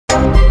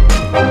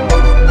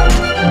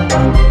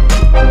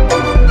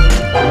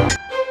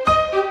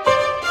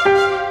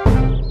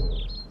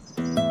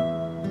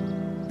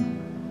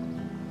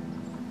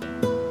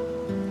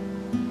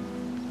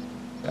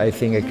I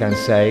think I can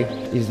say,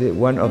 is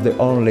one of the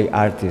only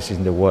artists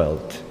in the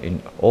world, in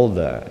all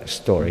the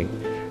story,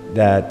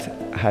 that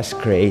has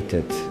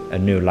created a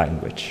new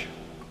language.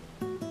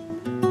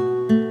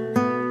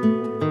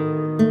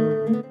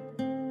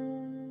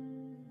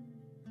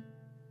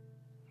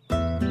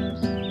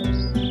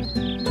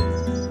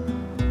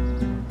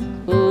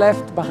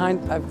 Left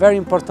behind a very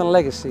important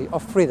legacy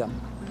of freedom.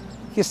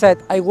 He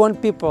said, I want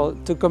people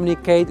to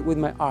communicate with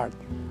my art.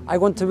 I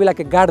want to be like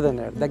a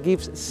gardener that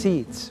gives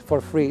seeds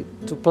for free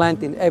to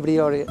plant in every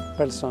other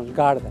person's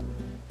garden.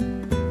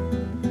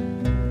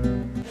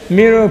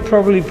 Miro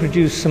probably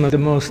produced some of the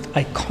most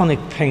iconic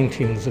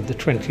paintings of the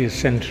 20th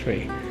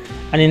century.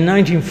 And in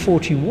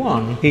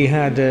 1941, he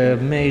had a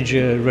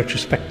major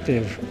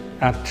retrospective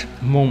at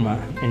MoMA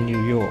in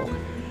New York.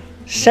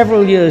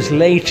 Several years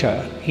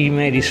later, he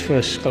made his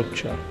first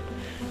sculpture.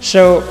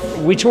 So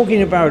we're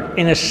talking about,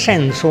 in a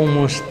sense,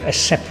 almost a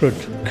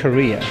separate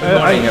career. Good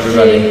morning,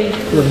 everybody.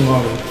 Good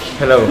morning.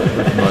 Hello.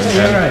 Good morning. Are you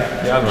all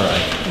right? Yeah, I'm all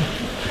right.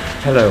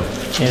 Hello.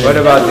 Yeah. What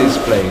about this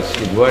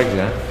place? It works,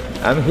 huh?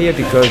 I'm here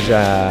because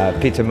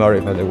Peter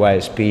Murray from the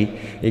YSP,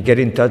 he got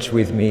in touch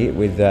with me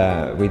with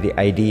the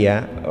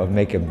idea of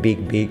make a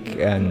big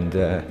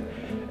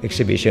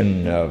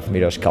exhibition of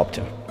Miro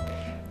Sculptor.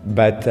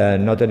 But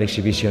not an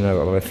exhibition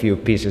of a few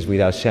pieces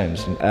without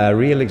sense. A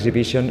real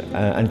exhibition,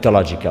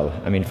 anthological.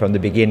 I mean, from the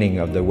beginning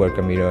of the work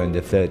of Miro in the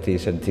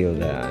 30s until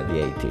the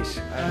 80s.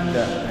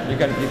 And you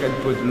can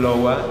put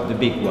lower the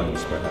big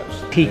ones,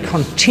 perhaps. He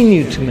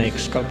continued to make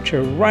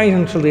sculpture right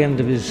until the end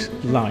of his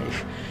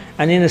life.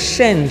 And in a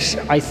sense,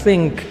 I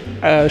think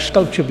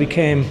sculpture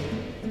became,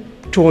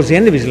 towards the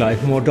end of his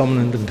life, more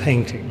dominant than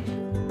painting.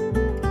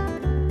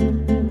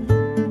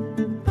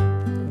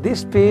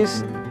 This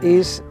piece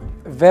is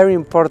very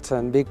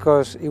important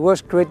because it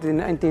was created in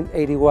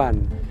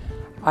 1981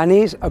 and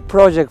is a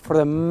project for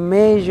the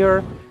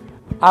major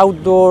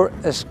outdoor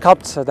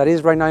sculpture that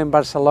is right now in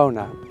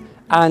Barcelona.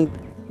 And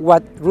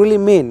what really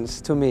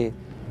means to me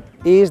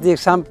is the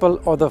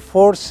example of the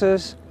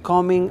forces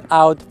coming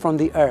out from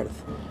the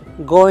earth,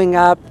 going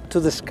up to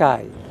the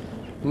sky.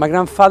 My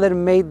grandfather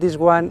made this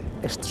one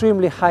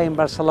extremely high in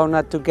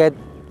Barcelona to get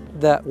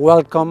the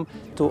welcome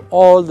to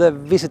all the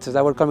visitors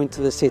that were coming to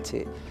the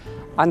city,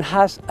 and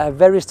has a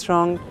very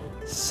strong,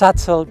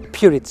 subtle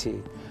purity,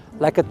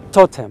 like a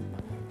totem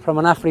from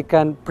an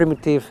African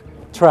primitive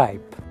tribe.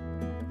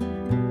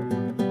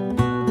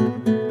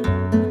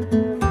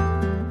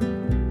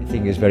 I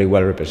think it's very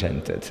well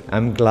represented.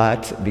 I'm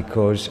glad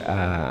because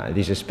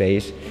this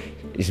space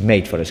is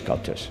made for the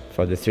sculptors,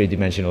 for the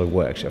three-dimensional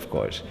works, of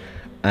course.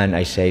 And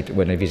I say,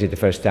 when I visit the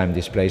first time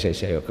this place, I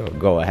say, okay,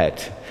 go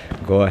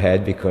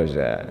ahead, because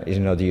it's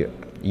not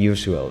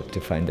usual to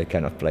find that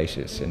kind of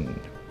places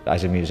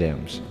as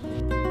museums.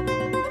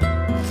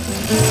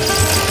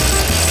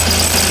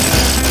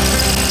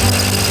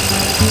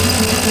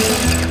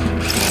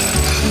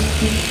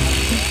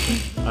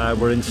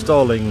 We're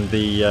installing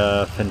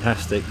the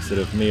fantastic sort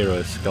of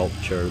Miro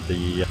sculpture,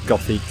 the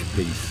Gothic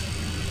piece.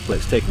 Well,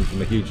 it's taken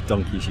from a huge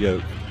donkey's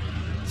yoke.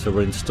 So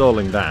we're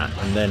installing that,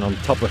 and then on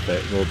top of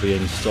it we'll be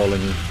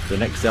installing the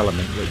next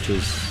element, which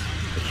is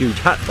a huge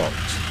hat box,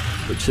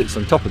 which sits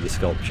on top of the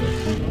sculpture.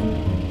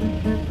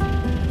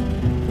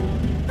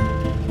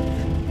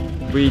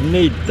 We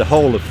need the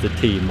whole of the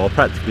team, or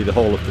practically the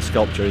whole of the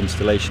sculpture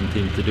installation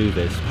team, to do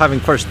this. Having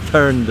first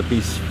turned the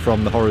piece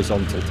from the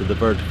horizontal to the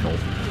vertical,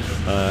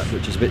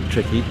 which is a bit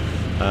tricky,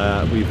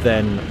 we've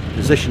then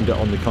positioned it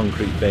on the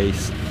concrete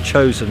base,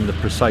 chosen the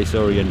precise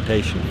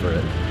orientation for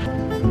it.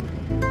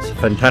 It's a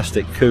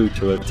fantastic coup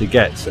to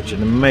get such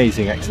an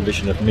amazing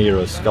exhibition of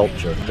Miro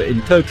sculpture. But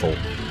in total,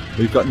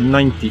 we've got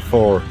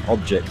 94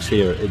 objects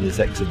here in this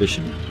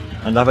exhibition,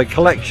 and I have a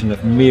collection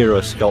of Miro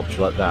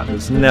sculpture like that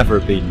that's never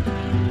been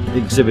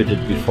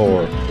exhibited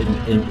before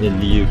in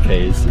the UK.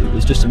 It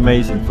was just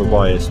amazing for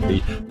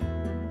YSP.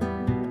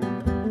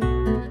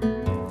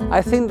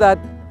 I think that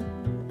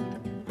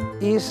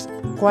is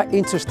quite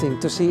interesting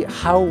to see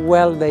how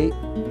well they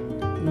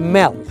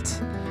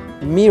melt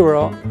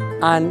Miro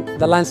and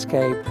the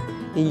landscape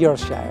in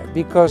Yorkshire,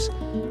 because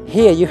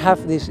here you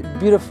have these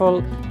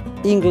beautiful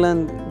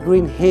England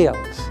green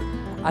hills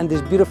and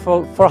these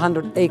beautiful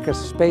 400 acre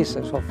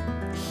spaces of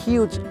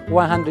huge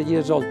 100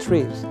 years old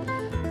trees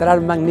that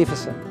are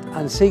magnificent.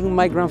 And seeing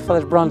my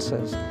grandfather's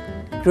bronzes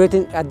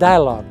creating a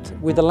dialogue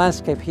with the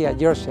landscape here at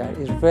Yorkshire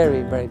is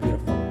very, very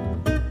beautiful.